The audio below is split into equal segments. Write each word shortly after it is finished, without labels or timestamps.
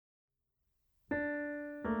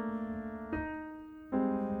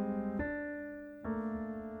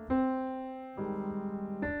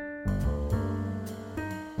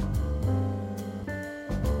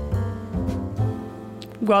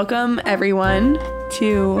Welcome, everyone,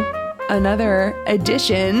 to another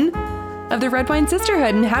edition of the Red Wine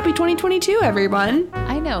Sisterhood, and happy 2022, everyone.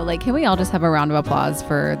 I know, like, can we all just have a round of applause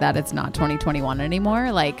for that it's not 2021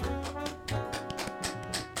 anymore? Like,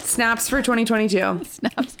 snaps for 2022.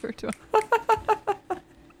 snaps for 20.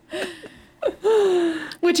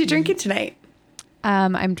 What you drinking tonight?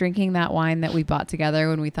 I'm drinking that wine that we bought together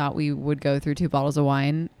when we thought we would go through 2 bottles of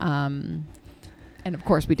wine. And of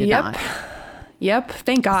course we did not. Yep.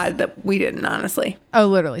 Thank God that we didn't, honestly. Oh,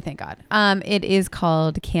 literally, thank God. It is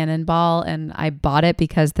called Cannonball, and I bought it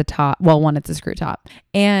because the top, well, one, it's a screw top.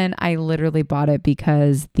 And I literally bought it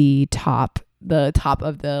because the top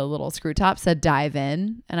of the little screw top said dive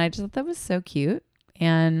in. And I just thought that was so cute.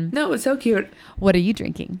 And no, it was so cute. What are you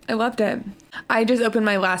drinking? I loved it. I just opened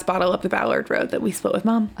my last bottle of the Ballard Road that we split with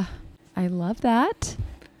Mom. I love that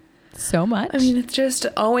so much. I mean, it's just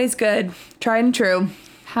always good. Tried and true.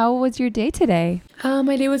 How was your day today?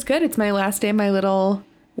 My day was good. It's my last day of my little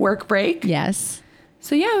work break. Yes.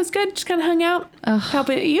 So yeah, it was good. Just kind of hung out. How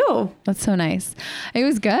about you? That's so nice. It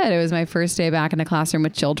was good. It was my first day back in a classroom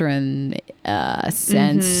with children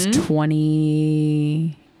since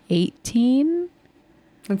 2018.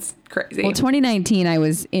 That's crazy. Well, 2019, I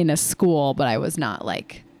was in a school, but I was not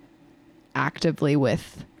like actively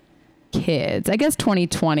with kids. I guess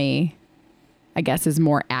 2020, I guess, is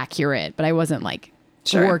more accurate, but I wasn't like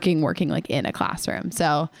working like in a classroom.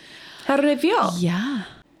 So how did it feel? Yeah,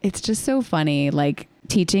 it's just so funny. Like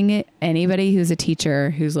teaching anybody who's a teacher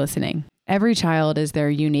who's listening, every child is their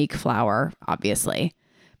unique flower, obviously,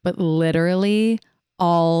 but literally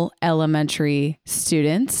all elementary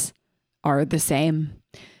students are the same.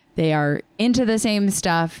 They are into the same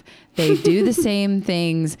stuff. They do the same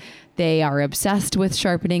things. They are obsessed with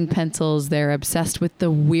sharpening pencils. They're obsessed with the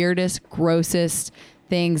weirdest, grossest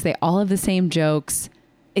things. They all have the same jokes.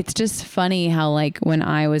 It's just funny how, like, when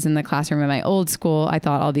I was in the classroom at my old school, I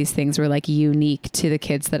thought all these things were like unique to the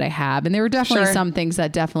kids that I have. And there were definitely some things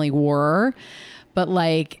that definitely were, but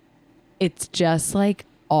like, it's just like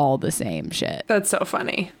all the same shit. That's so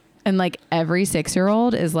funny. And like every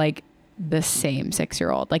 6-year-old is like the same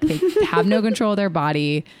 6-year-old. Like they have no control of their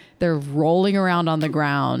body. They're rolling around on the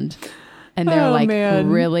ground and they're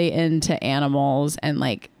really into animals and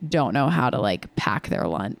like don't know how to like pack their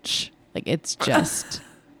lunch. Like it's just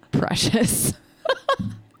precious.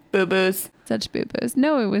 Boo-boos. Such boo-boos.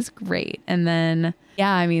 No, it was great. And then,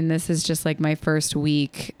 yeah, I mean, this is just like my first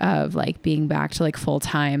week of like being back to like full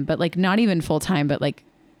time, but like not even full time, but like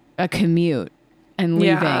a commute and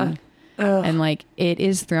leaving. Yeah. And like it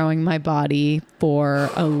is throwing my body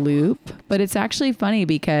for a loop, but it's actually funny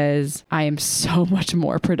because I am so much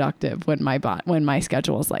more productive when my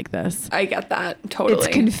schedule is like this. I get that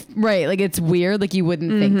totally. It's right, like it's weird, like you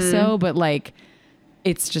wouldn't think so, but like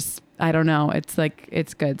it's just, I don't know. It's like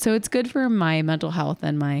it's good. So it's good for my mental health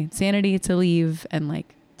and my sanity to leave and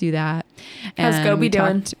like do that. How's Gobi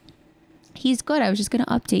doing? He's good. I was just going to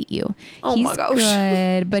update you. Oh my gosh. He's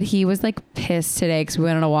good, but he was like pissed today because we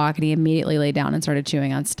went on a walk and he immediately laid down and started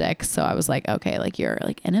chewing on sticks. So I was like, okay, like you're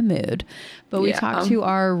like in a mood. But we talked to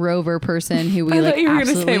our rover person who we like. I thought you were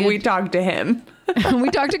going to say we talked to him. We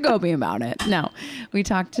talked to Gobi about it. No, we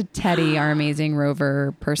talked to Teddy, our amazing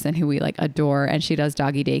rover person who we like adore, and she does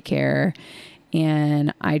doggy daycare.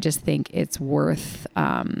 And I just think it's worth,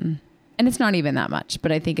 and it's not even that much,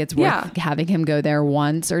 but I think it's worth having him go there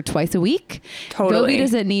once or twice a week. Totally. Gobi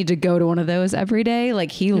doesn't need to go to one of those every day.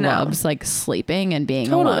 Like he loves like sleeping and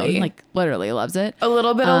being alone. Like literally loves it. A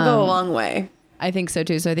little bit will go a long way. I think so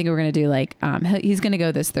too. So I think we're going to do like, he's going to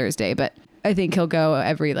go this Thursday, but I think he'll go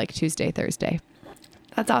every like Tuesday, Thursday.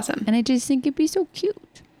 That's awesome. And I just think it'd be so cute.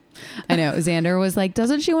 I know. Xander was like,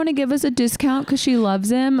 doesn't she want to give us a discount because she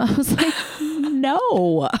loves him? I was like,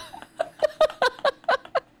 no.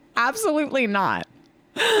 Absolutely not.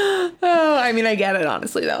 Oh, I mean, I get it,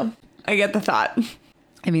 honestly, though. I get the thought.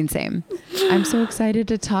 I mean, same. I'm so excited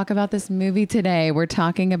to talk about this movie today. We're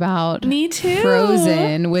talking about Me too.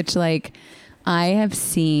 Frozen, which like I have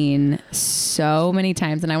seen so many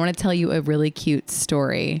times. And I want to tell you a really cute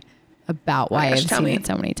story about why I've seen it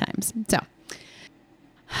so many times. So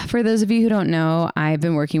for those of you who don't know, I've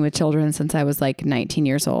been working with children since I was like 19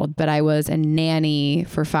 years old, but I was a nanny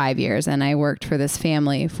for 5 years and I worked for this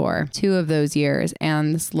family for 2 of those years.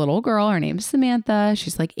 And this little girl, her name's Samantha.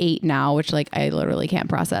 She's like 8 now, which like I literally can't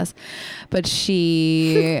process, but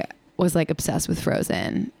she was like obsessed with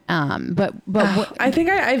Frozen. But I think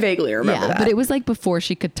I vaguely remember that. But it was like before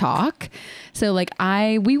she could talk. So like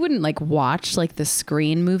we wouldn't like watch like the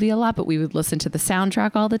screen movie a lot, but we would listen to the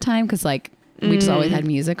soundtrack all the time. 'Cause like we just always had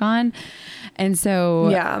music on. And so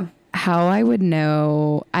how I would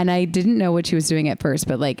know, and I didn't know what she was doing at first,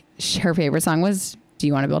 but like her favorite song was "Do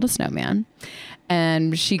You Want to Build a Snowman?"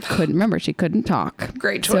 And she couldn't remember. She couldn't talk.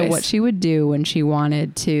 Great choice. So what she would do when she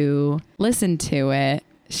wanted to listen to it,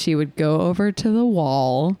 she would go over to the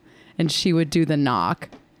wall and she would do the knock.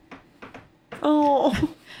 Oh,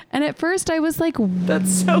 and at first I was like,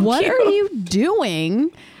 that's so what cute. are you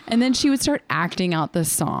doing? And then she would start acting out the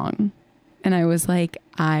song. And I was like,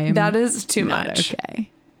 that is too not much. Okay.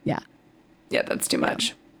 Yeah. Yeah, that's too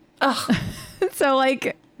much. Ugh. So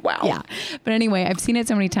like, Wow. yeah. But anyway, I've seen it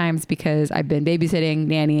so many times because I've been babysitting,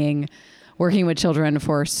 nannying, working with children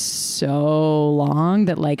for so long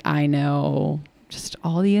that like I know just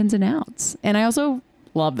all the ins and outs. And I also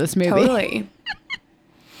love this movie. Totally.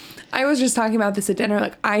 I was just talking about this at dinner.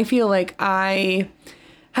 Like, I feel like I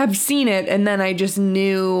have seen it and then I just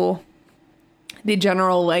knew the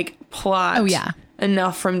general like plot Oh, yeah.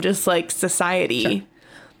 enough from just like society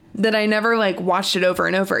that I never like watched it over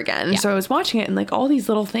and over again. Yeah. So I was watching it and like all these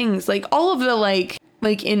little things, like all of the like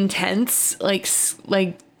intense, like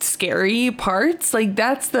scary parts, like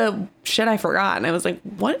that's the shit I forgot. And I was like,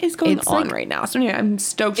 what is going on right now? So anyway, I'm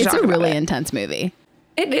stoked to It's talk a about really it. intense movie.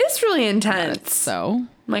 It is really intense. So,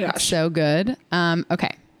 my it's gosh. so good.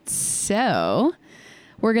 Okay. So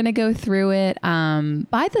we're going to go through it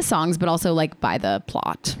by the songs, but also like by the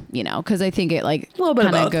plot, you know, because I think it like A little bit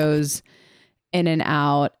of kind of both. goes in and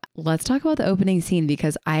out. Let's talk about the opening scene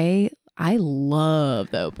because I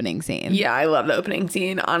love the opening scene. Yeah, I love the opening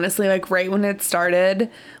scene. Honestly, like right when it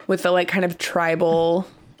started with the like kind of tribal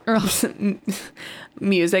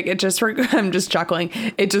music, it just I'm just chuckling.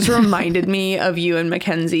 It just reminded me of you and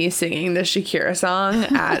Mackenzie singing the Shakira song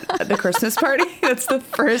at the Christmas party. That's the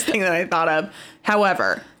first thing that I thought of.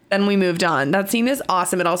 However, then we moved on. That scene is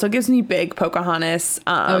awesome. It also gives me big Pocahontas.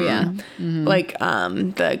 Like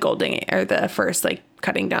the Golding or the first like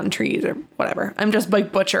cutting down trees or whatever. I'm just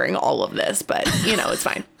like butchering all of this, but you know it's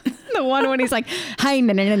fine. The one when he's like, hi,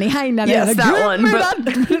 nanny, hi, nanny. Yes, that one,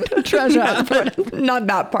 but treasure. Yeah, but not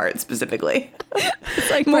that part specifically. It's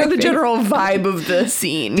like More my the favorite. general vibe of the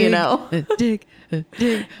scene, you know? Dig, dig,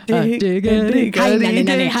 dig, dig. Hi, dig, nanny,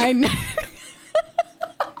 dig. hi, nanny.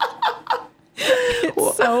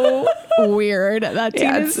 It's so weird. That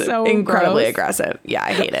scene is so incredibly gross. aggressive. Yeah,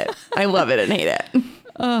 I hate it. I love it and hate it.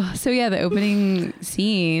 Oh, so yeah, the opening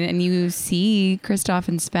scene, and you see Kristoff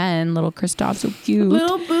and Sven. Little Kristoff, so cute.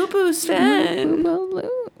 Little boo boo Sven.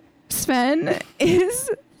 Sven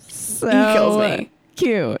is so He kills me.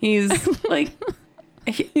 cute. He's like,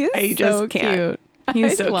 He's I just so can't. cute.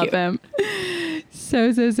 He's I so love cute. him.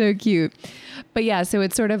 So cute. But yeah, so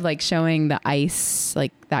it's sort of like showing the ice,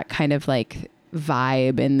 like that kind of like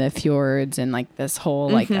vibe in the fjords and like this whole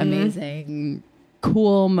like amazing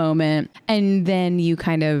cool moment. And then you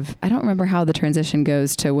kind of, I don't remember how the transition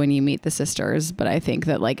goes to when you meet the sisters, but I think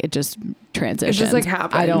that like it just transitions. It just like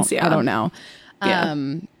happens. I don't know. Yeah.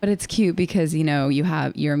 But it's cute because, you know,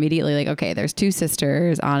 you're immediately like, okay, there's two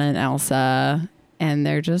sisters, Anna and Elsa, and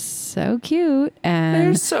they're just so cute. And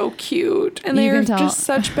They're so cute. And You they're can tell- just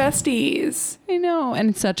such besties. I know.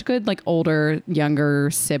 And it's such good, like older, younger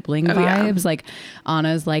sibling Oh, yeah. vibes. Like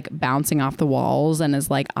Anna's like bouncing off the walls and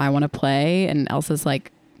is like, I want to play. And Elsa's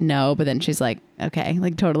like, no. But then she's like, okay,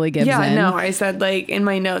 like totally gives Yeah, in. no, I said like in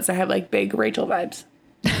my notes, I have like big Rachel vibes.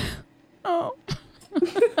 Oh.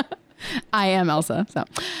 I am Elsa. So,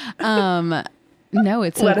 no,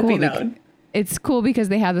 it's so Let it cool. be known. It's cool because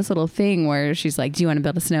they have this little thing where she's like, do you want to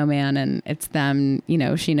build a snowman? And it's them, you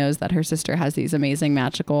know, she knows that her sister has these amazing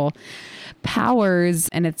magical powers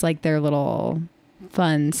and it's like their little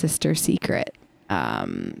fun sister secret.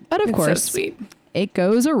 But of It's course, so sweet. it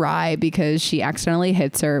goes awry because she accidentally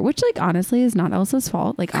hits her, which like honestly is not Elsa's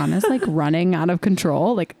fault. Like Anna's like running out of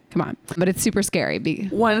control. Like, come on. But it's super scary.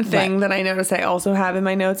 One thing that I noticed I also have in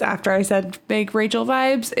my notes after I said big Rachel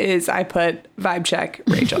vibes is I put vibe check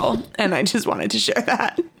Rachel. And I just wanted to share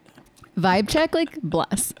that. Vibe check, like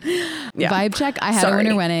bless. Yeah. Vibe check. I had a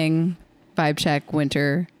winter wedding. Vibe check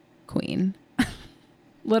winter queen.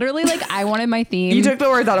 Literally, like I wanted my theme. You took the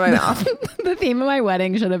words out of my mouth. The theme of my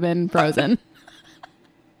wedding should have been Frozen.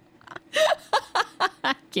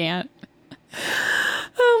 I can't.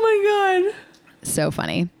 Oh my God. So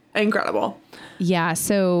funny. Incredible. Yeah,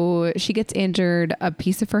 so she gets injured. A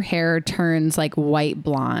piece of her hair turns like white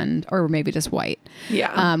blonde, or maybe just white.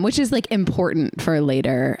 Yeah. Which is like important for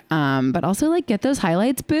later. But also like get those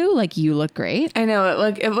highlights, boo. Like you look great. I know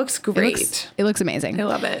it looks great. It looks amazing. I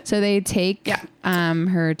love it. So they take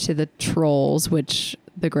her to the trolls, which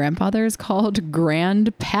the grandfather is called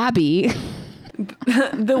Grand Pabby.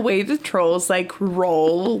 The way the trolls like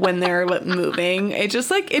roll when they're like, moving, it just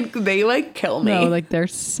like they like kill me. No, like I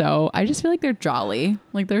just feel like they're jolly.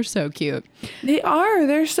 Like they're so cute.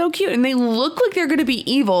 They're so cute, and they look like they're gonna be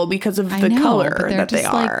evil because of the color that they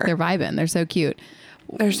are. They're vibing. They're so cute.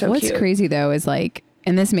 They're so What's cute. crazy though is like,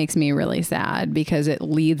 and this makes me really sad because it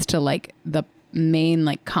leads to like the main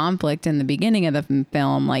like conflict in the beginning of the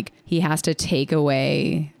film. Like he has to take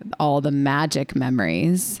away all the magic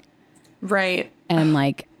memories. Right. And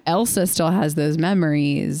like Elsa still has those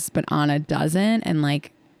memories, but Anna doesn't. And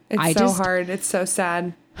like, it's hard. It's so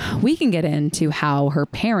sad. We can get into how her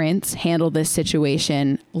parents handle this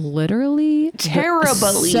situation literally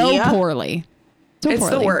terribly, so poorly. It's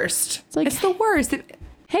the worst. It's like, it's the worst.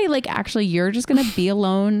 Hey, like actually you're just going to be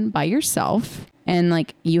alone by yourself. And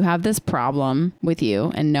like you have this problem with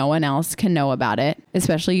you and no one else can know about it,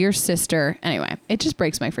 especially your sister. Anyway, it just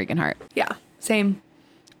breaks my freaking heart. Yeah, same.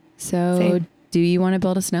 So Same. Do you want to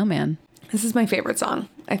build a snowman? This is my favorite song,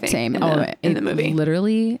 I think. Same. In the movie.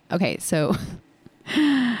 Literally. Okay, so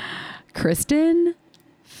Kristen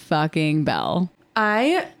fucking Bell.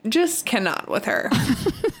 I just cannot with her.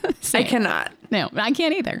 I cannot. No, I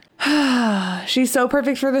can't either. She's so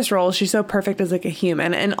perfect for this role. She's so perfect as like a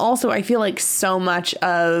human. And also I feel like so much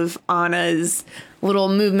of Anna's little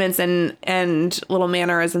movements and little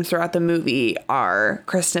mannerisms throughout the movie are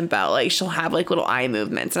Kristen Bell. Like she'll have like little eye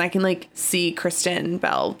movements and I can like see Kristen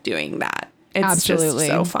Bell doing that. It's Absolutely.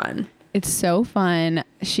 just so fun. It's so fun.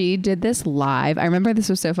 She did this live. I remember this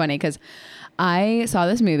was so funny because I saw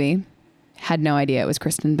this movie, had no idea it was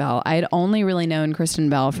Kristen Bell. I had only really known Kristen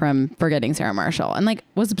Bell from Forgetting Sarah Marshall and like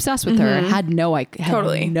was obsessed with her. Had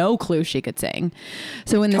no clue she could sing.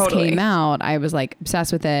 So when this came out, I was like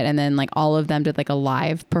obsessed with it. And then like all of them did like a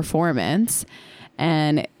live performance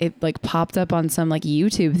and it like popped up on some like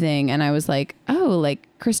YouTube thing. And I was like, oh, like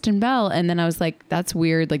Kristen Bell. And then I was like, that's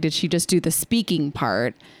weird. Like, did she just do the speaking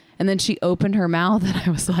part? And then she opened her mouth and I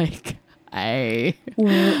was like,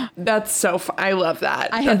 that's so fun. I love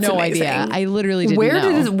that. I had no idea. I literally didn't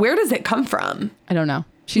know. Where does it come from? I don't know.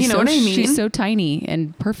 She's what I mean? She's so tiny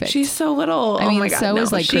and perfect. She's so little. I mean, oh my God, so no.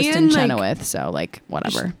 is like Kristen Chenoweth. So like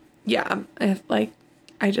whatever. Yeah. I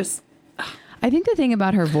think the thing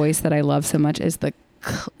about her voice that I love so much is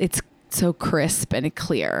it's so crisp and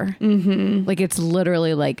clear. Mm-hmm. Like it's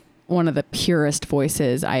literally like one of the purest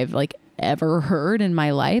voices I've like ever heard in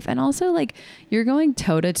my life. And also like you're going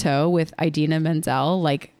toe to toe with Idina Menzel.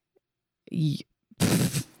 Like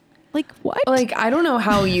what? Like, I don't know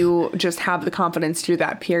how you just have the confidence to do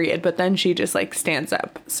that period, but then she just like stands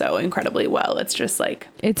up so incredibly well. It's just like,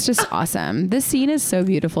 it's just awesome. This scene is so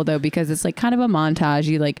beautiful though, because it's like kind of a montage.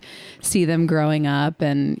 You like see them growing up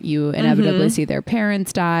and you inevitably see their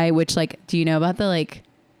parents die, which like, do you know about the like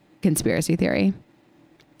conspiracy theory?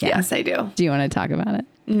 Yeah. Yes, I do. Do you want to talk about it?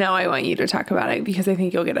 No, I want you to talk about it because I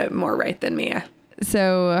think you'll get it more right than me.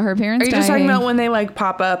 So her parents Are you die. just talking about when they like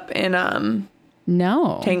pop up in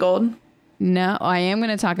No. Tangled? No, I am going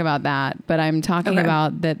to talk about that, but I'm talking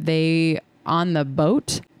about that they on the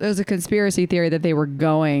boat. There's a conspiracy theory that they were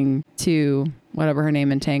going to whatever her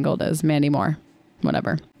name in Tangled is, Mandy Moore,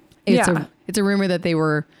 whatever. It's a rumor that they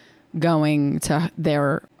were going to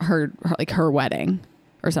her wedding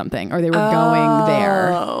or something, or they were going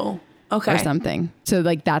there. Okay. Or something. So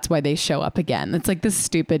like that's why they show up again. It's like this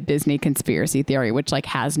stupid Disney conspiracy theory, which like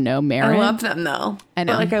has no merit. I love them though. I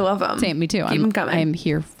know. I love them. Same, me too. Keep them coming. I'm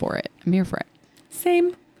here for it.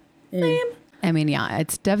 Same. I mean, yeah,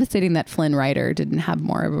 it's devastating that Flynn Rider didn't have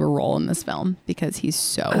more of a role in this film because he's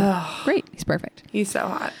so great. He's perfect. He's so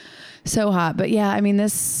hot. So hot. But yeah, I mean,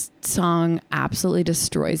 this song absolutely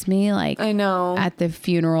destroys me. Like, I know. At the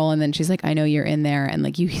funeral, and then she's like, I know you're in there. And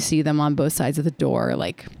like, you see them on both sides of the door.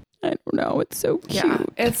 Like, I don't know. It's so cute. Yeah,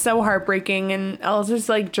 it's so heartbreaking. And Elsa's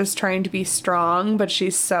like just trying to be strong, but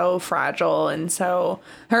she's so fragile. And so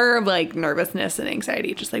her like nervousness and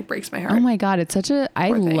anxiety just like breaks my heart. Oh my God. It's such I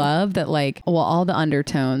love that like, well, all the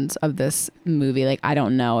undertones of this movie, like, I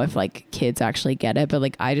don't know if like kids actually get it, but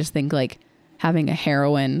like, I just think like having a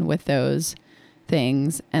heroine with those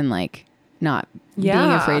things and like not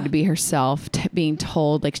being afraid to be herself, being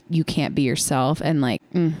told like you can't be yourself and like,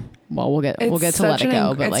 well, we'll get to let it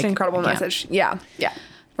go. But it's like, an incredible message. Yeah.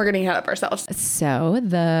 We're getting ahead of ourselves. So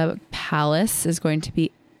the palace is going to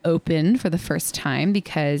be open for the first time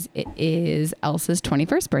because it is Elsa's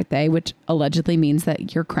 21st birthday, which allegedly means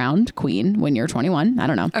that you're crowned queen when you're 21. I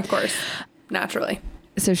don't know. Of course. Naturally.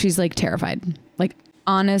 So she's like terrified. Like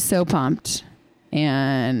Anna's so pumped.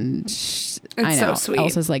 And I know so sweet.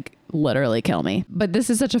 Elsa's like literally kill me. But this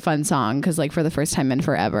is such a fun song because like for the first time in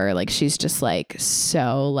forever, like she's just like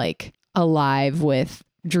so like alive with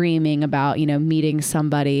dreaming about, you know, meeting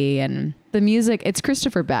somebody. And the music, it's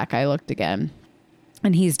Christopher Beck. I looked again,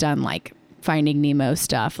 and he's done like Finding Nemo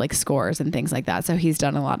stuff, like scores and things like that. So he's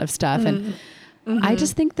done a lot of stuff. And I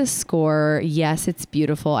just think the score, yes, it's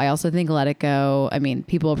beautiful. I also think Let It Go. I mean,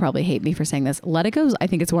 people will probably hate me for saying this. Let It Go, I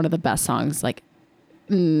think it's one of the best songs. Like,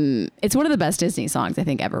 it's one of the best Disney songs I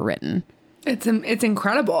think ever written. It's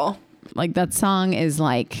incredible. Like, that song is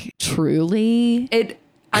like truly.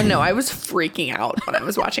 I know, I was freaking out when I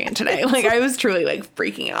was watching it today. Like, I was truly like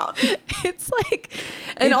freaking out. It's like,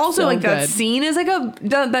 and it's also so like that good. scene is like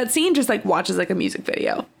that scene just like watches like a music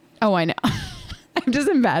video. Oh, I know. I'm just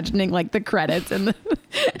imagining like the credits and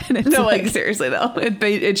it's No, like seriously though,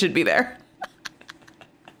 it should be there.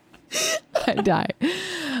 I die.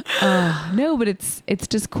 No, but it's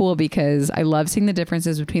just cool because I love seeing the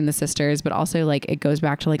differences between the sisters, but also like it goes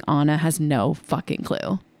back to like Anna has no fucking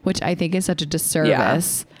clue, which I think is such a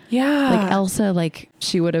disservice. Yeah. Like Elsa, like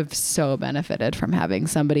she would have so benefited from having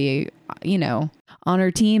somebody, you know, on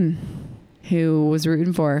her team who was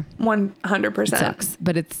rooting for. 100%. Sucks,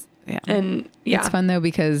 but it's, yeah. And yeah, It's fun though,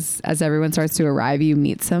 because as everyone starts to arrive, you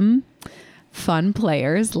meet some fun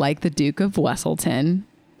players like the Duke of Wesselton,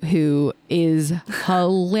 who is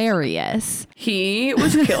hilarious. he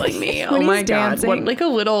was killing me. Oh When my he's God. dancing. What, like a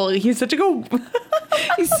little, he's such a go.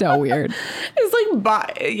 He's so weird. His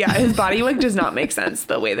like his body like does not make sense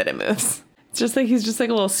the way that it moves. It's just like he's just like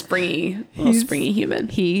a little springy human.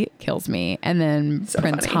 He kills me. And then So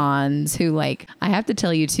Prince funny. Hans, who like, I have to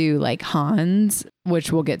tell you too, like Hans,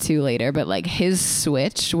 which we'll get to later, but like his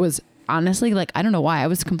switch was honestly like, I don't know why. I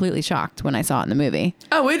was completely shocked when I saw it in the movie.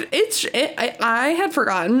 Oh, I had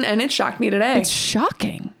forgotten, and it shocked me today. It's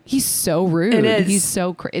shocking. He's so rude. It is. He's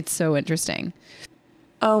so, it's so interesting.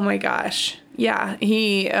 Oh my gosh. Yeah.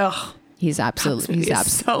 He's absolutely, movie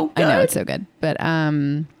is so I know good. it's so good. But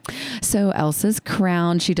so Elsa's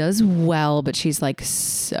crown, she does well, but she's like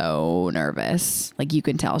so nervous. Like you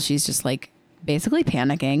can tell she's just like basically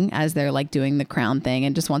panicking as they're like doing the crown thing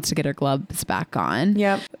and just wants to get her gloves back on.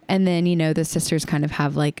 Yep. And then, you know, the sisters kind of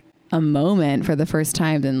have like a moment for the first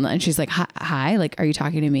time, and she's like, hi, like, are you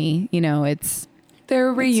talking to me? You know,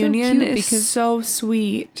 Their reunion cute is because so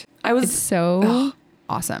sweet. it's so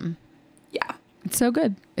awesome. Yeah. It's so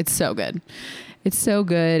good. It's so good. It's so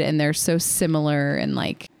good. And they're so similar. And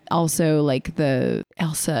like, also like the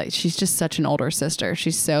Elsa, she's just such an older sister.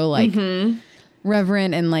 She's so like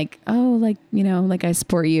reverent and like, oh, like, you know, like I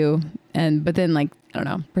support you. But then like, I don't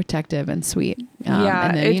know, protective and sweet. Yeah.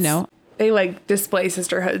 And then, you know, they like display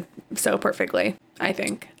sisterhood so perfectly, I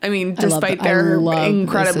think. I mean, I love despite the- I their love the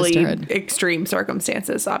incredibly sisterhood. extreme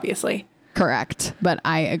circumstances, obviously. correct. But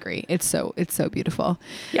I agree. It's so beautiful.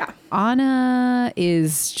 Yeah. Anna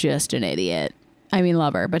is just an idiot. I mean,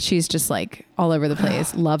 love her, but she's just like all over the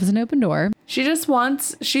place. Loves an open door. She just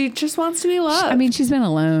wants to be loved. I mean, she's been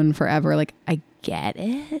alone forever. Like, I get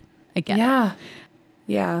it. I get it. yeah.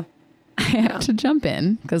 Yeah. I have to jump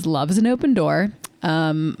in because love's an open door.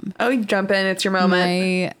 Oh, you jump in. It's your moment.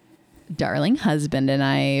 My darling husband and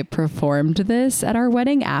I performed this at our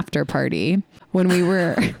wedding after party when we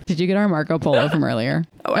were. Did you get our Marco Polo from earlier?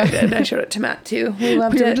 Oh, I did. I showed it to Matt too. We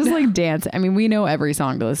loved We were it. just like dancing. I mean, we know every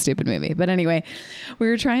song to this stupid movie. But anyway, we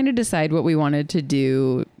were trying to decide what we wanted to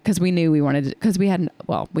do because we knew we wanted to, because we had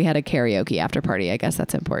a karaoke after party. I guess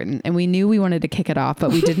that's important. And we knew we wanted to kick it off,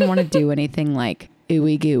 but we didn't want to do anything like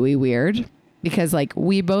ooey gooey weird because like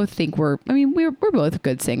we both think we're both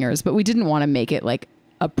good singers, but we didn't want to make it like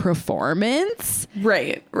a performance.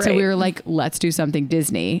 Right. So we were like, let's do something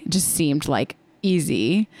Disney. It just seemed like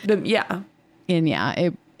easy. Yeah. And yeah,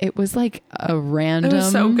 it was like a random. It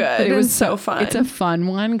was so good. But it was so fun. It's a fun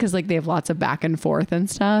one because like they have lots of back and forth and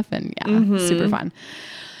stuff, and yeah, super fun.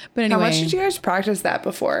 But anyway, How much did you guys practice that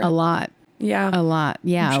before? a lot. Yeah. A lot.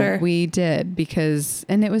 Yeah, sure. we did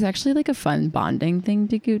and it was actually like a fun bonding thing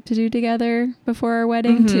to do together before our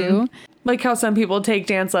wedding too. Like how some people take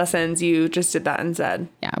dance lessons. You just did that instead.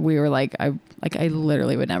 Yeah, we were like, I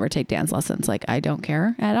literally would never take dance lessons. Like, I don't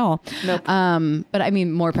care at all. Nope. But I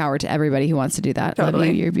mean, more power to everybody who wants to do that. Totally.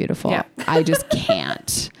 Love you, you're beautiful. Yeah. I just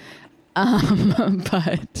can't.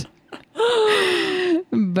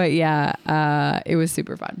 But yeah, it was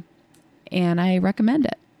super fun. And I recommend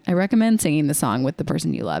it. I recommend singing the song with the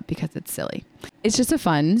person you love because it's silly. It's just a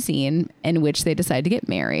fun scene in which they decide to get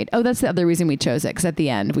married. Oh, that's the other reason we chose it. Because at the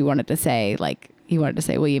end, we wanted to say, like, he wanted to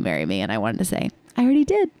say, will you marry me? And I wanted to say, I already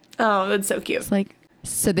did. Oh, that's so cute. It's like,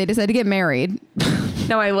 so they decide to get married.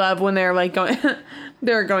 No, I love when they're like going,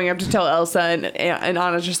 they're going up to tell Elsa and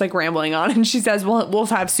Anna's just like rambling on. And she says, well, we'll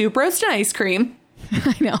have soup, roast, and ice cream.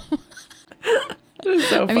 I know.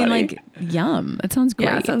 So funny. I mean, like, yum. That sounds great.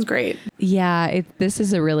 Yeah, it sounds great. Yeah, this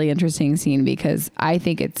is a really interesting scene because I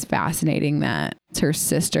think it's fascinating that it's her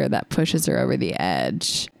sister that pushes her over the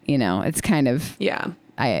edge. You know, it's kind of,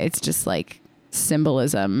 it's just like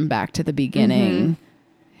symbolism back to the beginning.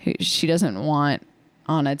 She doesn't want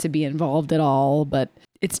Anna to be involved at all, but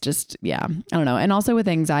it's just, I don't know. And also with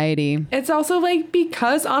anxiety. It's also like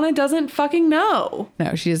because Anna doesn't fucking know.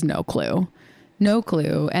 No, she has no clue. No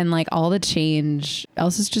clue. And like all the change,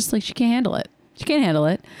 Elsa's just like, she can't handle it. She can't handle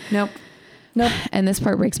it. Nope. And this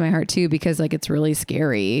part breaks my heart too, because like it's really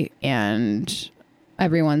scary and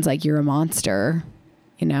everyone's like, you're a monster,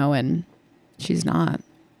 you know, and she's not.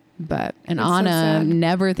 And Anna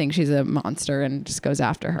never thinks she's a monster and just goes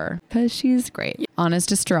after her because she's great. Yeah. Anna's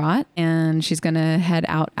distraught and she's going to head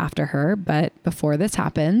out after her. But before this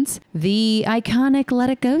happens, the iconic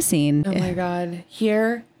Let It Go scene. Oh my God.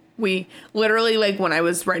 Here we literally, like when I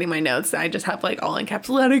was writing my notes, I just have like all in caps,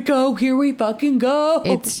 let it go. Here we fucking go.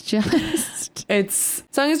 It's just.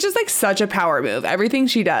 Song is just like such a power move. Everything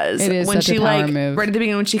she does. It is when such she a power like move. Right at the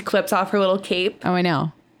beginning when she clips off her little cape. Oh, I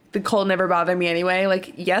know. The cold never bothered me anyway.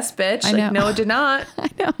 Like, yes, bitch. I Like, know. no, it did not. I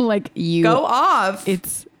know. Like you go off.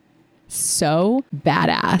 It's so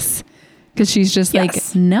badass because she's just like,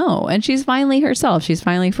 no. And she's finally herself. She's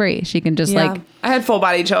finally free. She can just like. I had full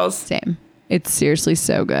body chills. Same. It's seriously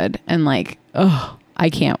so good. And like, oh, I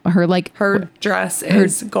can't. Her dress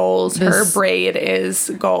is goals. Her braid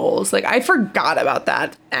is goals. Like, I forgot about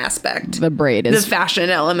that aspect. The braid is the fashion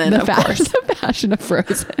element, of course. The fashion of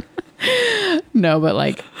Frozen. No, but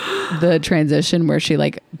like the transition where she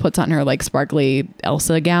like puts on her like sparkly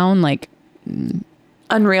Elsa gown, like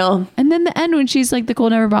unreal. And then the end when she's like, the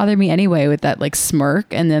cold never bothered me anyway, with that like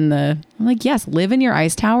smirk. And then I'm like, yes, live in your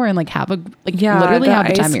ice tower and like have literally have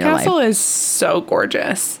the time of your life. The castle is so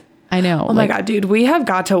gorgeous. I know. Oh my God, dude, we have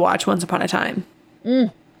got to watch Once Upon a Time.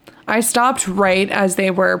 I stopped right as they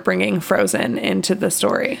were bringing Frozen into the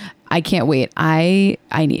story. I can't wait. We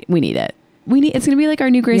need it. It's going to be like our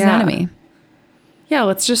new Grey's Anatomy. Yeah,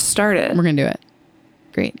 let's just start it. We're going to do it.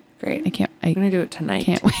 Great. I'm I'm going to do it tonight.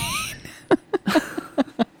 Can't wait.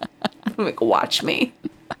 Like, watch me.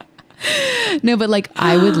 No, but like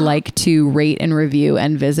I would like to rate and review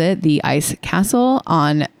and visit the Ice Castle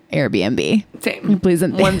on Airbnb. Same. Please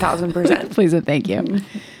and 1000%. Please and thank you.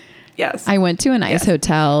 Yes. I went to an ice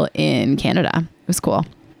hotel in Canada. It was cool.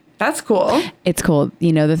 That's cool. It's cool.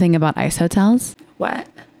 You know the thing about ice hotels? What?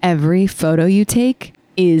 Every photo you take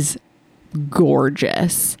is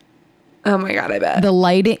gorgeous. Oh my God, I bet. The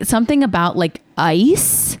lighting, something about like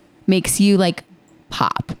ice makes you like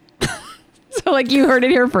pop. So like you heard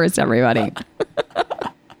it here first, everybody.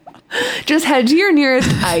 Just head to your nearest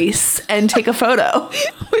ice and take a photo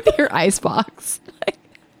with your ice box.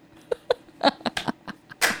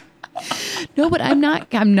 No, but I'm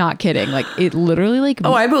not kidding. Like it literally like.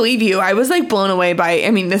 Oh, I believe you. I was like blown away by,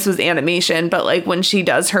 I mean, this was animation, but like when she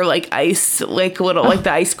does her like ice, like little, like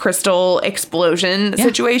the ice crystal explosion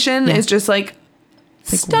situation is just like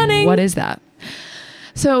stunning. What is that?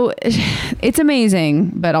 So it's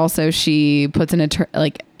amazing, but also she puts an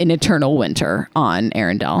eternal winter on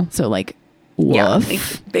Arendelle. So like, woof. Yeah,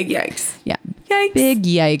 like, big yikes. Yeah. Yikes. Big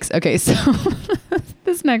yikes. Okay, so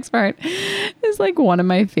this next part is like one of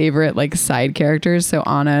my favorite like side characters. So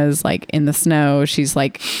Anna's like in the snow. She's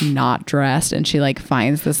like not dressed and she like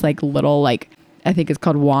finds this like little like, I think it's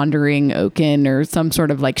called Wandering Oaken or some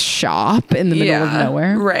sort of like shop in the middle of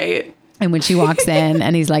nowhere. Right. And when she walks in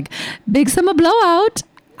and he's like, big summer blowout,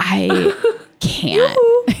 I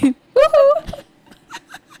can't.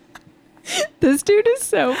 This dude is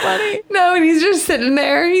so funny. No, and he's just sitting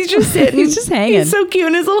there. He's just sitting. He's just hanging. He's so cute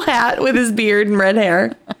in his little hat with his beard and red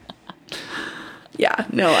hair. Yeah,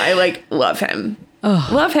 no, I like love him.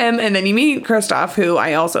 Love him. And then you meet Kristoff, who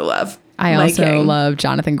I also love. I also love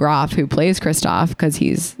Jonathan Groff, who plays Kristoff, because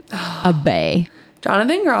he's a bae.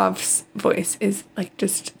 Jonathan Groff's voice is like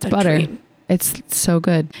just a butter. dream. It's so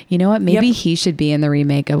good. You know what? Maybe he should be in the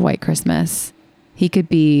remake of White Christmas. He could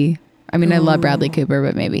be. I mean, I love Bradley Cooper,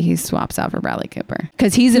 but maybe he swaps out for Bradley Cooper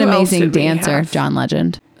because he's an amazing dancer. John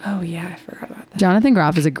Legend. Oh yeah, I forgot about that. Jonathan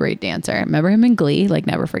Groff is a great dancer. Remember him in Glee? Like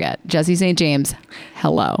never forget. Jesse St. James.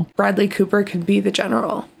 Hello. Bradley Cooper could be the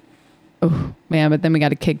general. Oh man, but then we got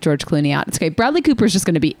to kick George Clooney out. It's okay. Bradley Cooper's just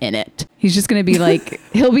going to be in it. He's just going to be like,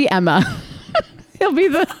 he'll be Emma. He'll be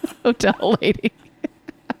the hotel lady.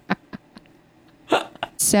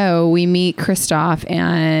 So we meet Kristoff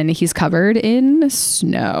and he's covered in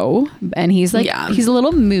snow and he's like, he's a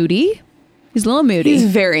little moody. He's a little moody. He's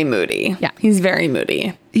very moody. Yeah. He's very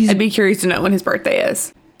moody. I'd be curious to know when his birthday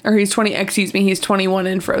is. Or he's 20, excuse me, he's 21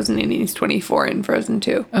 in Frozen and he's 24 in Frozen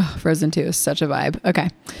 2. Oh, Frozen 2 is such a vibe. Okay.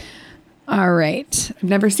 All right. I've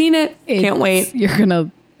never seen it. Can't wait.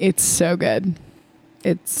 It's so good.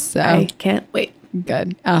 It's so I can't wait.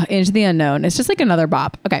 good. Into the Unknown. It's just like another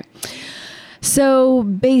bop. Okay. So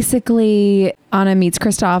basically, Anna meets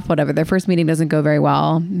Kristoff, whatever. Their first meeting doesn't go very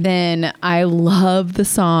well. Then I love the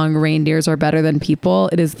song Reindeers Are Better Than People.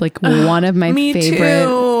 It is like one of my favorite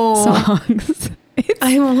songs.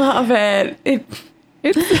 I love it.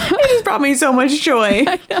 It just brought me so much joy.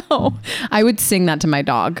 I know. I would sing that to my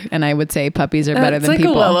dog and I would say puppies are better than like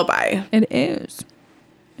people. It's like a lullaby. It is.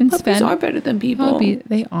 And Puppies are better than people.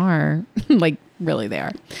 They are. Like, really, they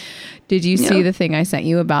are. Did you see the thing I sent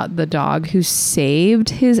you about the dog who saved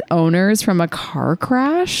his owners from a car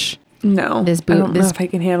crash? No. I don't know if I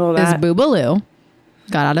can handle that. This boobaloo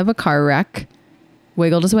got out of a car wreck,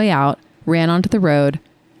 wiggled his way out, ran onto the road,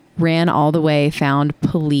 ran all the way, found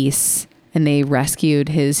police, and they rescued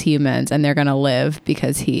his humans, and they're going to live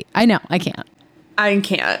because I know, I can't. I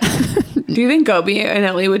can't. Do you think Gobi and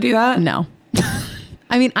Ellie would do that? No.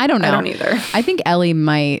 I mean, I don't know. I don't either. I think Ellie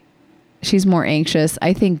might. She's more anxious.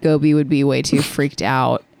 I think Gobi would be way too freaked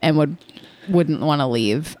out and wouldn't want to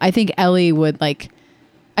leave. I think Ellie would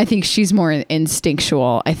I think she's more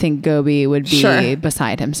instinctual. I think Gobi would be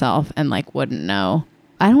beside himself and wouldn't know.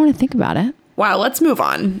 I don't want to think about it. Wow, let's move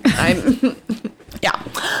on. Yeah.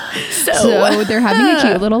 So they're having a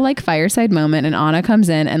cute little fireside moment, and Anna comes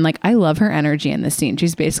in, and I love her energy in this scene.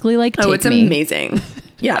 She's basically oh, it's amazing.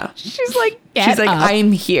 Yeah. She's like,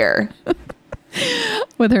 I'm here.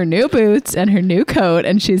 With her new boots and her new coat,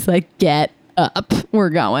 and she's like, get up, we're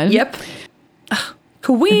going. Yep.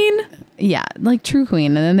 Queen. Yeah, true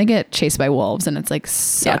queen. And then they get chased by wolves, and it's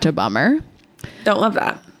such a bummer. Don't love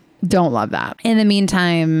that. Don't love that. In the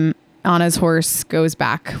meantime, Anna's horse goes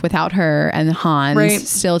back without her, and Hans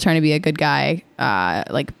still trying to be a good guy.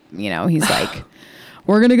 He's like,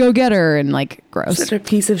 we're gonna go get her, and gross. Such a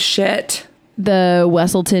piece of shit. The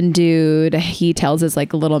Wesselton dude, he tells his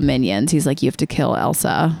little minions, he's like, you have to kill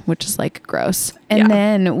Elsa, which is gross. And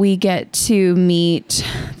then we get to meet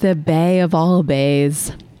the Bay of all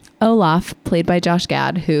bays, Olaf, played by Josh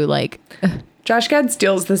Gad, who Josh Gad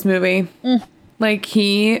steals this movie.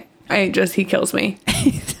 He kills me.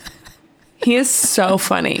 He is so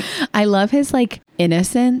funny. I love his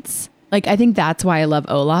innocence. I think that's why I love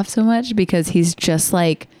Olaf so much, because he's just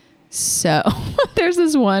so there's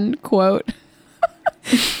this one quote.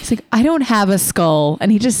 He's like, I don't have a skull.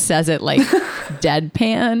 And he just says it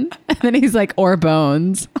deadpan. And then he's like, or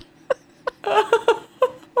bones.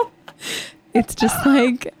 It's just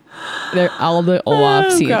all the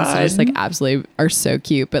Olaf scenes are just absolutely are so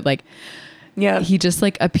cute. But he just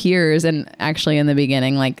appears, and actually in the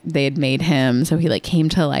beginning, they had made him. So he came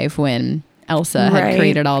to life when Elsa had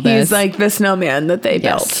created all this. He's the snowman that they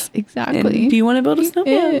built. Exactly. And do you want to build a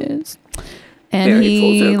snowman? And very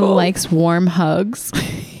he likes warm hugs.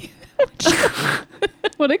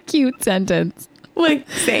 What a cute sentence.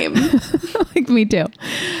 Same. Me too.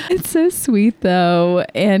 It's so sweet though.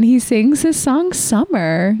 And he sings his song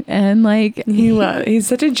Summer, and he's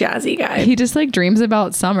such a jazzy guy. He just dreams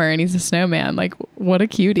about summer, and he's a snowman. What a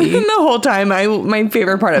cutie. And the whole time my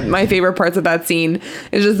favorite parts of that scene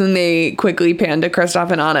is just when they quickly pan to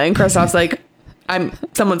Kristoff and Anna, and Kristoff's like,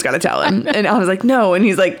 someone's gotta tell him. And I was like, no, and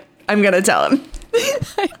he's like, I'm gonna tell him.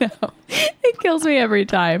 I know. It kills me every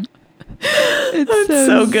time. It's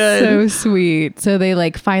so good. So sweet. So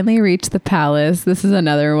they finally reach the palace. This is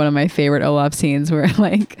another one of my favorite Olaf scenes where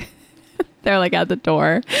they're at the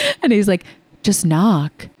door, and he's like, just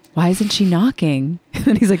knock. Why isn't she knocking?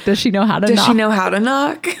 And he's like, does she know how to knock? Does she know how to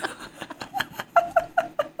knock?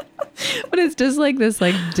 But it's just this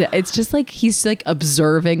it's just he's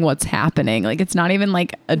observing what's happening. It's not even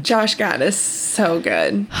a Josh Gad is so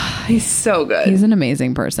good. He's so good. He's an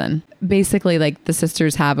amazing person. Basically, the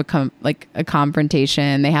sisters have a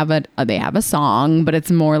confrontation. They have a song, but it's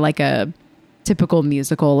more a typical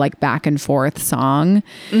musical back and forth song.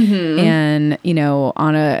 Mm-hmm. And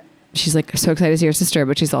Anna, she's so excited to see her sister,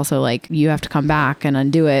 but she's also you have to come back and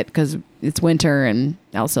undo it because it's winter, and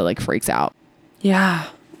Elsa freaks out. Yeah.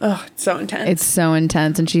 Oh, it's so intense. It's so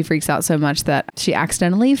intense, and she freaks out so much that she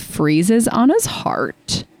accidentally freezes Anna's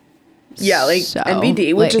heart. Yeah,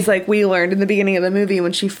 NBD, which is we learned in the beginning of the movie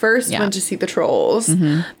when she first went to see the trolls,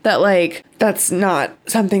 that that's not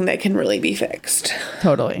something that can really be fixed.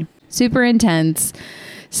 Totally. Super intense.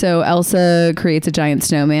 So Elsa creates a giant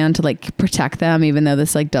snowman to protect them, even though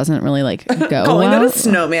this doesn't really go Calling well. that a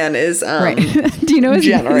snowman is right. Do you know his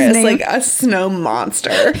generous? His name? A snow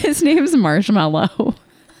monster. His name's Marshmallow.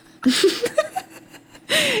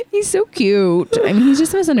 He's so cute. I mean, he's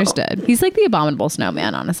just misunderstood. He's like the abominable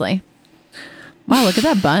snowman, honestly. Wow, look at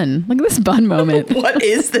that bun. Look at this bun moment. What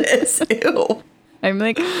is this? Ew. I'm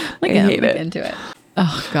like I hate it. into it.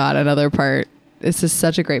 Oh God, another part. This is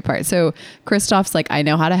such a great part. So Kristoff's like, I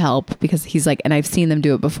know how to help, because he's like, and I've seen them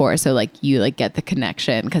do it before. So like, you like get the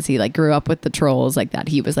connection because he like grew up with the trolls like that.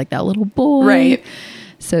 He was like that little boy. Right.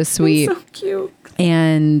 So sweet. So cute.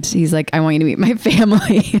 And he's like, I want you to meet my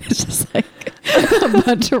family. It's just like a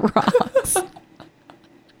bunch of rocks.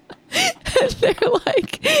 And they're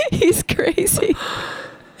like, he's crazy.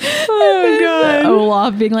 Oh God.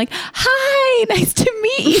 Olaf being like, hi, nice to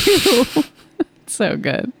meet you. So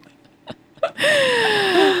good.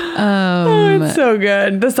 It's so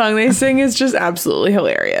good. The song they sing is just absolutely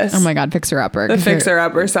hilarious. Oh my God, Fixer Upper. The Fixer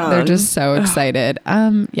Upper song. They're just so excited.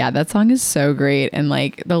 Yeah, that song is so great. And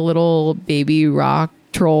like the little baby rock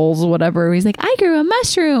trolls, whatever. He's like, I grew a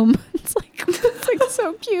mushroom. It's like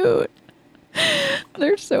so cute.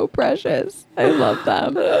 They're so precious. I love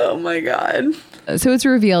them. Oh my God. So it's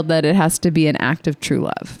revealed that it has to be an act of true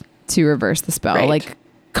love to reverse the spell. Right. Like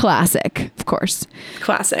classic, of course.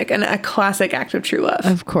 Classic. And a classic act of true love.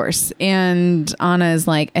 Of course. And Anna is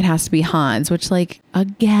like, it has to be Hans, which like,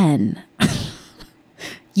 again,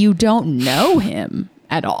 you don't know him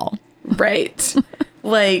at all. Right.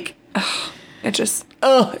 Like, it's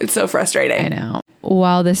so frustrating. I know.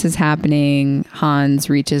 While this is happening, Hans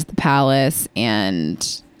reaches the palace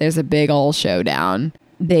and there's a big old showdown.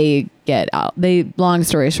 They get out. Long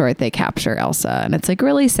story short, they capture Elsa. And it's like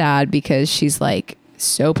really sad because she's like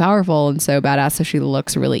so powerful and so badass. So she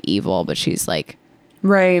looks really evil, but she's like,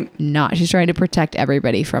 right. not. She's trying to protect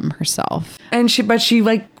everybody from herself. And she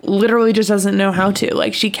like literally just doesn't know how to.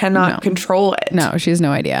 Like she cannot control it. No, she has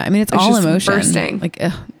no idea. I mean, it's all just emotion. bursting. Like,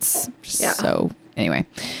 it's just so anyway.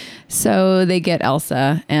 So they get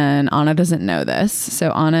Elsa and Anna doesn't know this.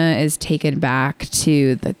 So Anna is taken back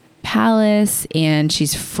to the palace and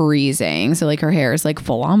she's freezing. So like her hair is like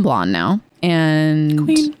full on blonde now. And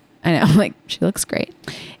Queen. I know, like she looks great.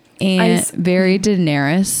 And very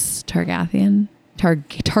Daenerys Targaryen.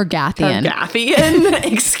 Targaryen?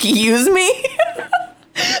 Excuse me?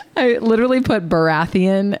 I literally put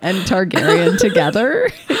Baratheon and Targaryen together.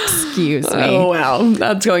 Excuse me. Oh, wow.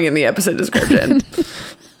 That's going in the episode description.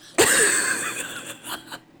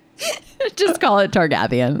 Just call it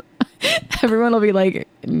Targaryen. Everyone will be like,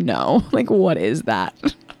 no. Like, what is that?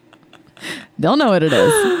 They'll know what it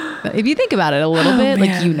is. If you think about it a little bit, man.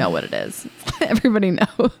 like, you know what it is. Everybody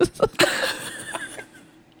knows.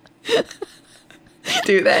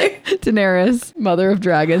 Do they? Daenerys, mother of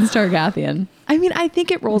dragons, Targaryen. I mean, I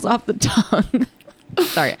think it rolls off the tongue.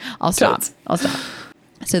 Sorry, I'll stop.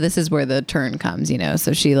 So this is where the turn comes, you know?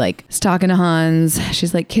 So she like is talking to Hans.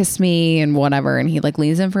 She's like, kiss me and whatever. And he like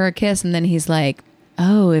leans in for a kiss. And then he's like,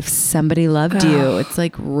 oh, if somebody loved you. It's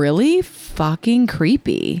like really fucking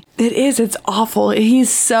creepy. It is. It's awful.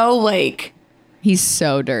 He's so like... He's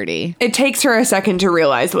so dirty. It takes her a second to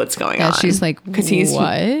realize what's going on. She's like,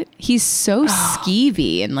 what? He's so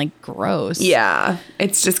skeevy and like gross. Yeah,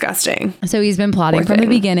 it's disgusting. So he's been plotting from the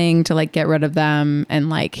beginning to like get rid of them. And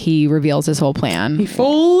like he reveals his whole plan. He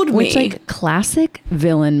fooled me. Which like classic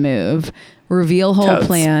villain move. Reveal whole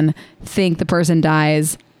plan. Think the person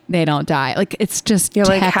dies. They don't die. Like it's just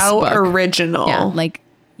like how original. Yeah, like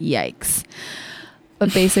yikes.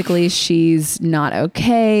 But basically, she's not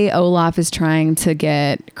okay. Olaf is trying to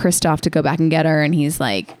get Kristoff to go back and get her. And he's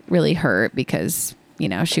like really hurt because, you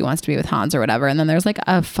know, she wants to be with Hans or whatever. And then there's like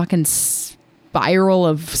a fucking spiral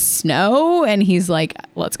of snow. And he's like,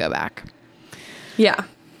 let's go back. Yeah. It's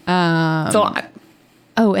a lot.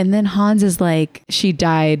 Oh, and then Hans is like, she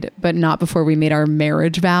died, but not before we made our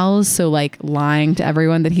marriage vows. So like lying to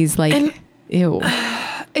everyone that he's like, ew.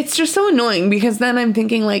 It's just so annoying because then I'm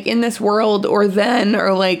thinking like in this world or then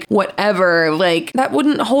or like whatever, like that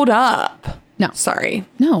wouldn't hold up. No, sorry.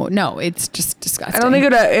 No, it's just disgusting. I don't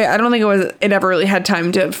think it ever really had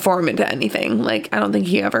time to form into anything. Like I don't think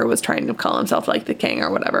he ever was trying to call himself like the king or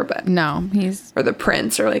whatever, but no, or the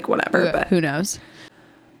prince or like whatever, but who knows?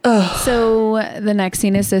 Ugh. So the next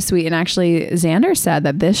scene is so sweet. And actually Xander said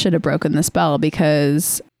that this should have broken the spell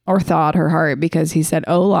or thawed her heart because he said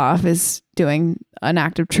Olaf is doing an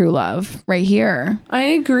act of true love right here. I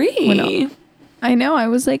agree. I know. I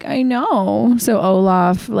was like, I know. So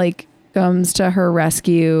Olaf like comes to her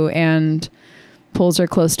rescue and pulls her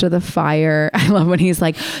close to the fire. I love when he's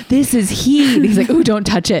like, this is heat. He's like, ooh, don't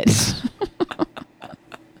touch it. But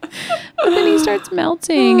then he starts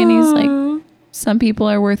melting and he's like, some people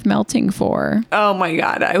are worth melting for. Oh my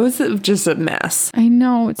God. I was just a mess. I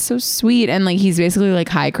know. It's so sweet. And like, he's basically like,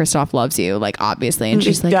 hi, Kristoff loves you. Like, obviously. And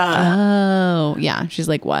she's like, oh, yeah. She's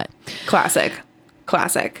like, what? Classic.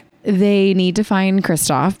 They need to find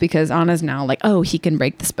Kristoff because Anna's now like, oh, he can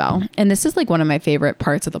break the spell. And this is like one of my favorite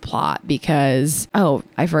parts of the plot because, oh,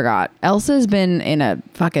 I forgot. Elsa's been in a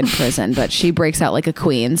fucking prison, but she breaks out like a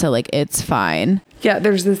queen. So like, it's fine. Yeah,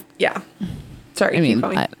 there's this. Yeah. Sorry. I mean,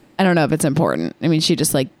 I don't know if it's important. I mean, she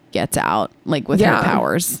just like gets out like with her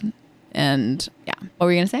powers. And yeah, what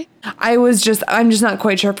were you going to say? I'm just not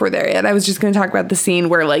quite sure if we're there yet. I was just going to talk about the scene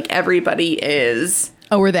where like everybody is.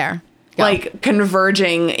 Oh, we're there. Go. Like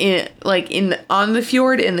converging in the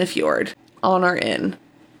fjord, on or in.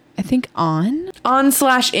 I think on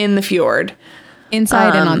 / in the fjord.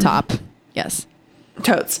 Inside and on top. Yes.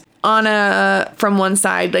 Totes. Anna from one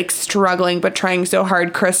side, like struggling, but trying so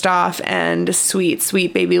hard. Kristoff and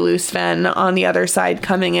sweet baby Lou Sven on the other side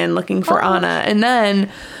coming in looking for Anna. And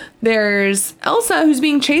then there's Elsa who's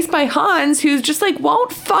being chased by Hans, who's just like,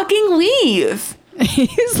 won't fucking leave.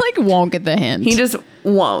 He's like, won't get the hint. He just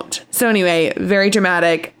won't. So anyway, very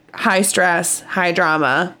dramatic, high stress, high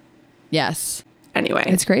drama. Yes. Anyway.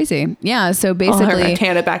 It's crazy. Yeah. So basically. I'll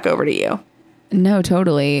hand it back over to you. No,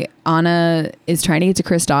 totally. Anna is trying to get to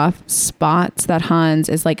Kristoff, spots that Hans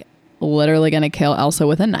is like literally going to kill Elsa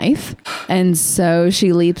with a knife. And so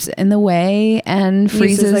she leaps in the way and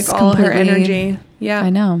freezes like all her energy. Yeah. I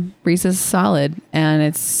know. Freezes solid. And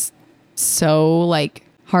it's so like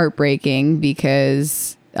heartbreaking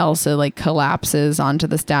because Elsa like collapses onto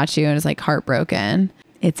the statue and is like heartbroken.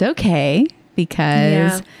 It's okay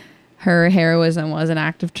because her heroism was an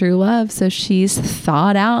act of true love. So she's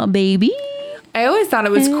thawed out, baby. I always thought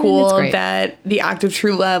it was cool that the act of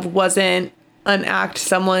true love wasn't an act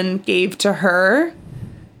someone gave to her,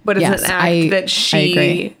 but it's an act that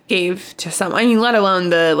she gave to someone. I mean, let alone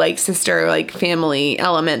the like sister, like family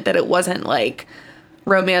element, that it wasn't like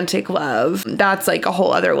romantic love. That's like a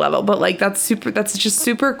whole other level, but like that's just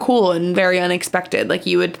super cool and very unexpected. Like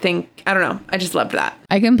you would think, I don't know. I just loved that.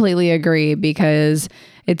 I completely agree because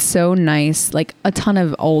it's so nice. Like a ton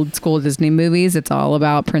of old school Disney movies, it's all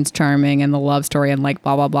about Prince Charming and the love story and like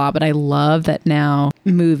blah, blah, blah. But I love that now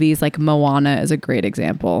movies like Moana is a great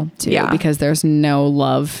example too, because there's no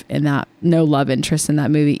love interest in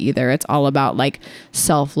that movie either. It's all about like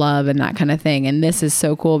self-love and that kind of thing. And this is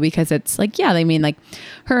so cool because it's like, they mean like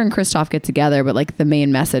her and Kristoff get together, but like the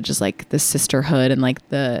main message is like the sisterhood and like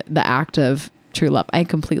the act of true love. I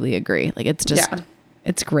completely agree. Like it's just,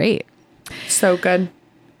 it's great. So good.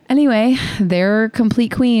 Anyway, they're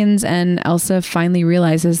complete queens, and Elsa finally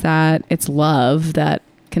realizes that it's love that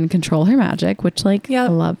can control her magic, which, like, I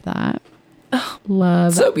love that.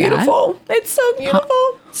 Love so beautiful. That. It's so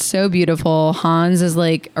beautiful. So beautiful. Hans is,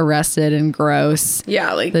 like, arrested and gross.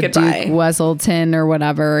 Yeah, like, the goodbye. Duke Weselton or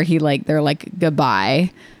whatever, they're like,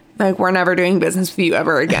 goodbye. Like, we're never doing business with you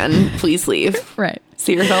ever again. Please leave. Right.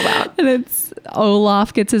 See yourself out. And it's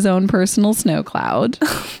Olaf gets his own personal snow cloud.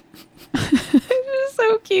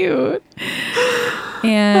 So cute.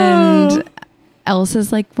 And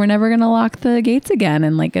Elsa's like, we're never gonna lock the gates again,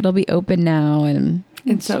 and like it'll be open now, and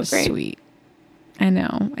it's so great. Sweet. I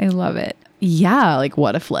know. I love it. Yeah, like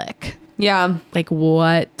what a flick. Yeah. Like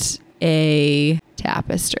what a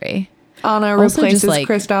tapestry. Anna replaces like,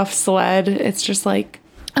 Kristoff's sled. It's just like,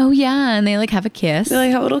 oh yeah, and they like have a kiss. They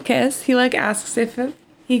like have a little kiss. He like asks if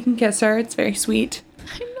he can kiss her. It's very sweet.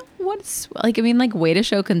 What's like, I mean, like, way to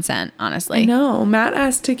show consent, honestly. I know. Matt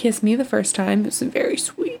asked to kiss me the first time. It was very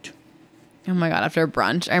sweet. Oh my God, after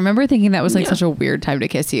brunch. I remember thinking that was like such a weird time to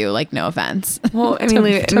kiss you. Like, no offense. Well, I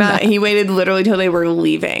mean, Matt, he waited literally till they were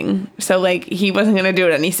leaving. So like he wasn't going to do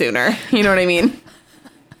it any sooner. You know what I mean?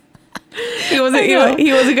 He wasn't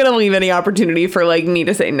going to leave any opportunity for like me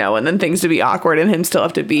to say no and then things to be awkward and him still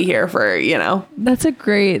have to be here for, you know. That's a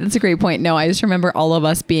great point. No, I just remember all of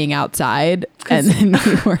us being outside and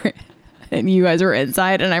then you guys were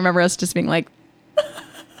inside, and I remember us just being like,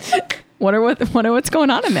 what's going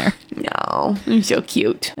on in there? No, you're so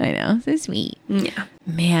cute. I know. So sweet. Yeah.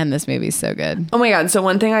 Man, this movie's so good. Oh my God. So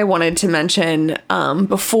one thing I wanted to mention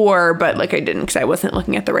before, but like I didn't because I wasn't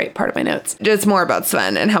looking at the right part of my notes. It's more about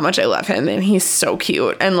Sven and how much I love him. And he's so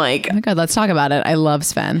cute. And like, oh my God, let's talk about it. I love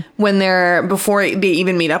Sven. Before they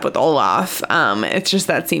even meet up with Olaf, it's just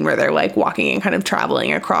that scene where they're like walking and kind of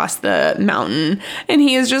traveling across the mountain. And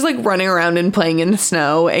he is just like running around and playing in the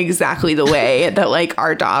snow exactly the way that like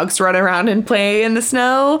our dogs run around and play in the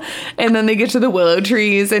snow. And then they get to the willow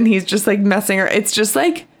trees and he's just like messing around. It's just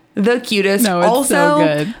like the cutest. No, it's also, so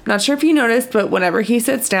good. Not sure if you noticed, but whenever he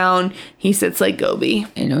sits down, he sits like Gobi.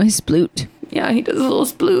 I know, he's sploot. Yeah, he does a little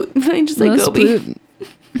sploot. Just like Little Gobi. sploot.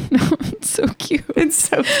 It's so cute. It's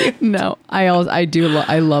so cute. No, I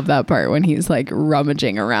love that part when he's like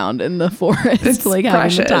rummaging around in the forest, It's like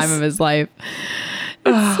precious. having the time of his life.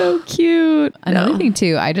 It's so cute. Another No. thing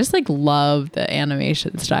too, I just like love the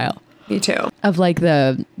animation style Me too. of like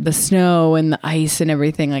the snow and the ice and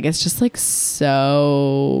everything. Like it's just like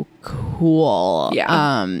so cool.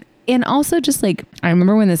 Yeah. And also just like I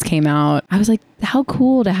remember when this came out, I was like, how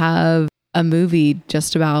cool to have a movie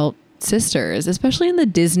just about sisters, especially in the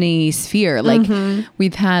Disney sphere. Like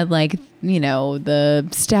we've had like, you know, the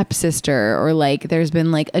stepsister, or like there's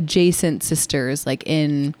been like adjacent sisters like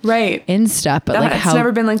in Right. stuff, but That's like how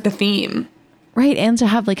never been like the theme. right, and to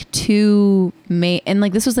have like two main, and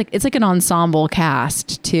like this was like it's like an ensemble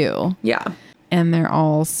cast too, Yeah. and they're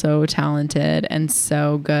all so talented and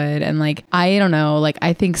so good. And like I don't know, like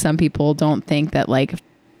I think some people don't think that like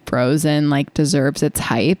Frozen like deserves its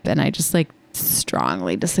hype, and I just like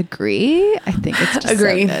strongly disagree. I think it's just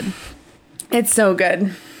Agree. so good. It's so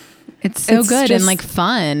good. It's so It's good just- and like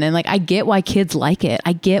fun, and like I get why kids like it.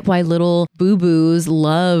 I get why little boo-boos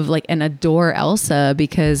love like and adore Elsa,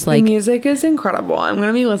 because The like music is incredible. I'm going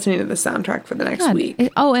to be listening to the soundtrack for the next God, week.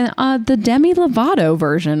 and the Demi Lovato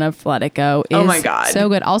version of Let It Go is Oh my God. so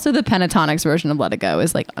good. Also the Pentatonics version of Let It Go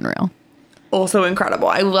is like unreal. Also incredible.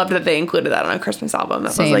 I loved that they included that on a Christmas album.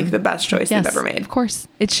 That Same. was like the best choice Yes, they've ever made. of course.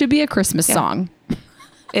 It should be a Christmas song.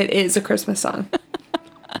 It is a Christmas song.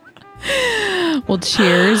 Well,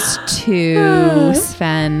 cheers to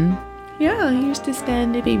Sven. Yeah, here's to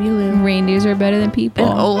spend a baby Lou. Reindeers are better than people.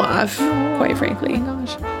 And Olaf, quite frankly. Oh my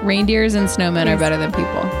gosh. Reindeers and snowmen are better than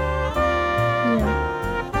people.